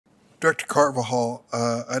Director Carvajal,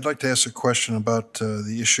 I'd like to ask a question about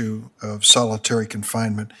the issue of solitary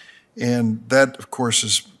confinement. And that, of course,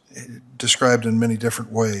 is described in many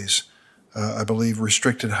different ways. I believe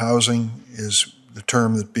restricted housing is the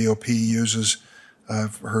term that BOP uses.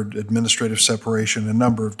 I've heard administrative separation, a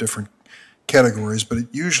number of different categories, but it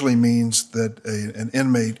usually means that an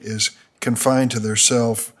inmate is confined to their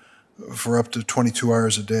cell for up to 22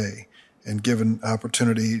 hours a day and given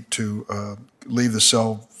opportunity to leave the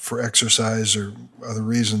cell for exercise or other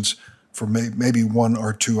reasons for maybe 1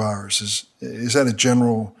 or 2 hours. Is that a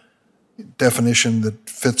general definition that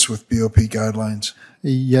fits with BOP guidelines?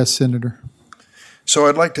 Yes, Senator. So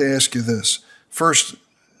I'd like to ask you this. First,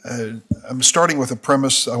 I'm starting with a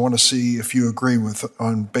premise I want to see if you agree with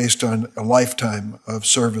based on a lifetime of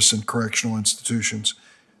service in correctional institutions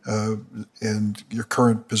and your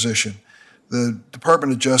current position. The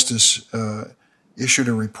Department of Justice issued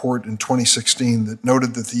a report in 2016 that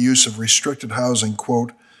noted that the use of restricted housing,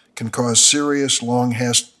 quote, can cause serious,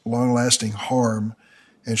 long-lasting harm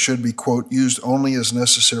and should be, quote, used only as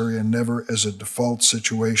necessary and never as a default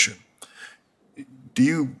situation. Do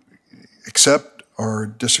you accept or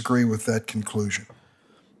disagree with that conclusion?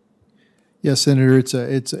 Yes, Senator.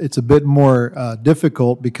 It's a bit more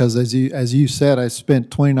difficult because, as you said, I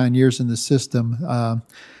spent 29 years in the system.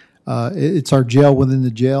 It's our jail within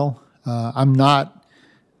the jail.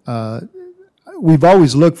 We've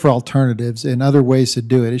always looked for alternatives and other ways to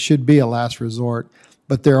do it. It should be a last resort.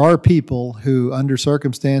 But there are people who, under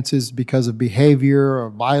circumstances, because of behavior or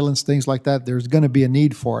violence, things like that, there's going to be a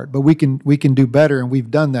need for it. But we can do better, and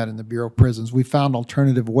we've done that in the Bureau of Prisons. We found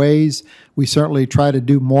alternative ways. We certainly try to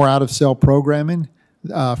do more out-of-cell programming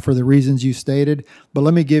for the reasons you stated. But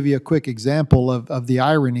let me give you a quick example of the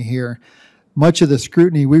irony here. Much of the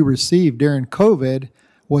scrutiny we received during COVID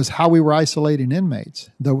was how we were isolating inmates.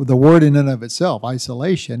 The word in and of itself,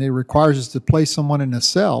 isolation, it requires us to place someone in a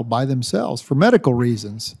cell by themselves for medical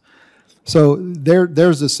reasons. So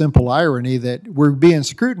there's a simple irony that we're being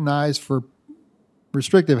scrutinized for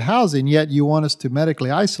restrictive housing, yet you want us to medically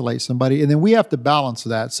isolate somebody, and then we have to balance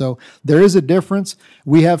that. So there is a difference.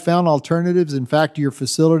 We have found alternatives. In fact, your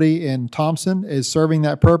facility in Thompson is serving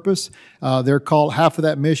that purpose. They're called, half of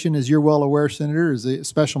that mission, as you're well aware, Senator, is a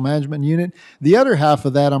special management unit. The other half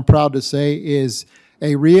of that, I'm proud to say, is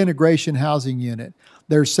a reintegration housing unit.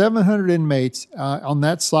 There's 700 inmates on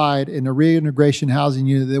that side in a reintegration housing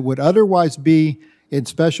unit that would otherwise be in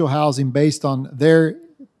special housing based on their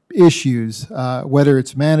issues, whether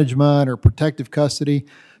it's management or protective custody.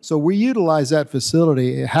 So we utilize that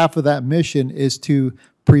facility. Half of that mission is to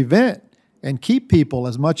prevent and keep people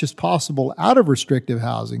as much as possible out of restrictive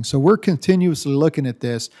housing. So we're continuously looking at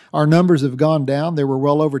this. Our numbers have gone down. They were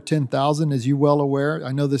well over 10,000, as you're well aware.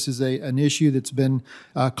 I know this is an issue that's been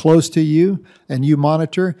close to you and you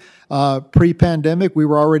monitor. Pre-pandemic, we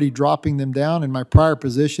were already dropping them down. In my prior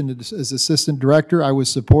position as assistant director, I was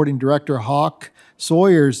supporting Director Hawk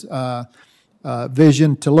Sawyer's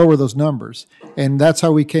vision to lower those numbers. And that's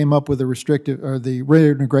how we came up with the the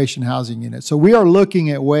reintegration housing unit. So we are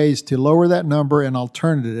looking at ways to lower that number and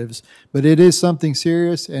alternatives, but it is something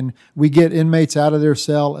serious, and we get inmates out of their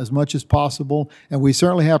cell as much as possible, and we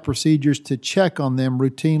certainly have procedures to check on them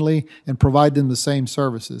routinely and provide them the same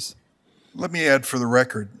services. Let me add for the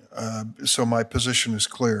record, so my position is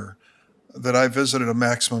clear, that I visited a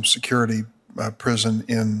maximum security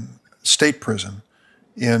state prison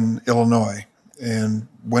in Illinois, and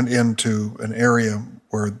went into an area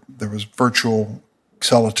where there was virtual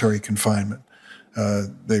solitary confinement.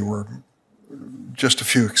 They were just a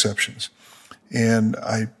few exceptions. And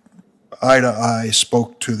I, eye to eye,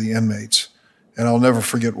 spoke to the inmates. And I'll never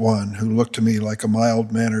forget one who looked to me like a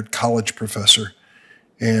mild-mannered college professor.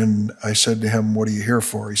 And I said to him, "What are you here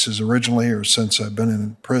for?" He says, "Originally, or since I've been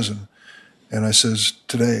in prison." And I says,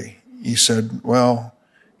 "Today." He said, "Well,"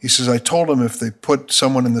 he says, "I told him if they put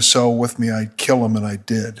someone in the cell with me, I'd kill him," and I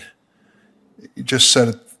did. He just said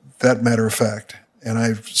it that matter of fact. And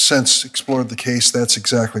I've since explored the case. That's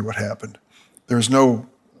exactly what happened. There's no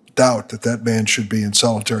doubt that that man should be in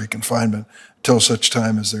solitary confinement until such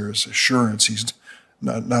time as there is assurance he's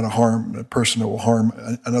not a person that will harm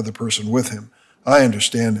another person with him. I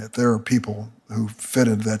understand that. There are people who fit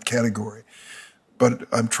into that category. But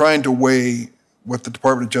I'm trying to weigh what the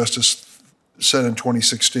Department of Justice said in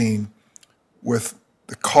 2016 with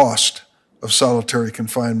the cost of solitary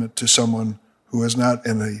confinement to someone who is not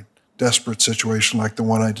in a desperate situation like the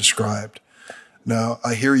one I described. Now,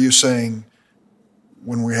 I hear you saying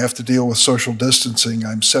when we have to deal with social distancing,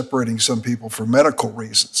 I'm separating some people for medical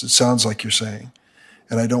reasons. It sounds like you're saying.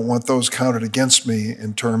 And I don't want those counted against me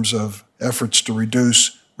in terms of efforts to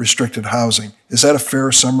reduce restricted housing. Is that a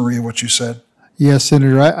fair summary of what you said? Yes,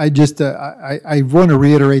 Senator. I want to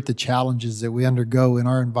reiterate the challenges that we undergo in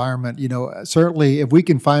our environment. You know, certainly if we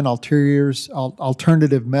can find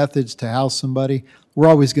alternative methods to house somebody, we're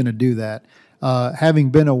always going to do that. Having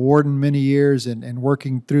been a warden many years and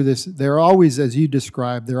working through this, there are always, as you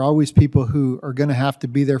described, there are always people who are going to have to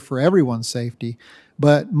be there for everyone's safety.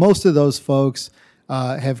 But most of those folks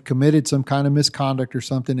have committed some kind of misconduct or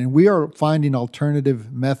something, and we are finding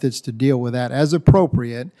alternative methods to deal with that as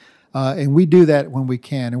appropriate. And we do that when we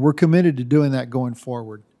can, and we're committed to doing that going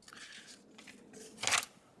forward.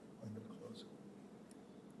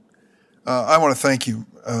 I want to thank you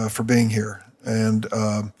for being here, and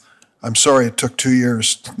I'm sorry it took 2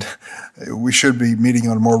 years. We should be meeting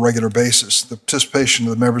on a more regular basis. The participation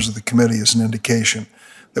of the members of the committee is an indication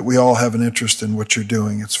that we all have an interest in what you're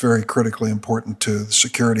doing. It's very critically important to the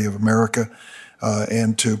security of America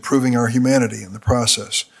and to proving our humanity in the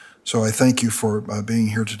process. So I thank you for being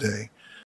here today.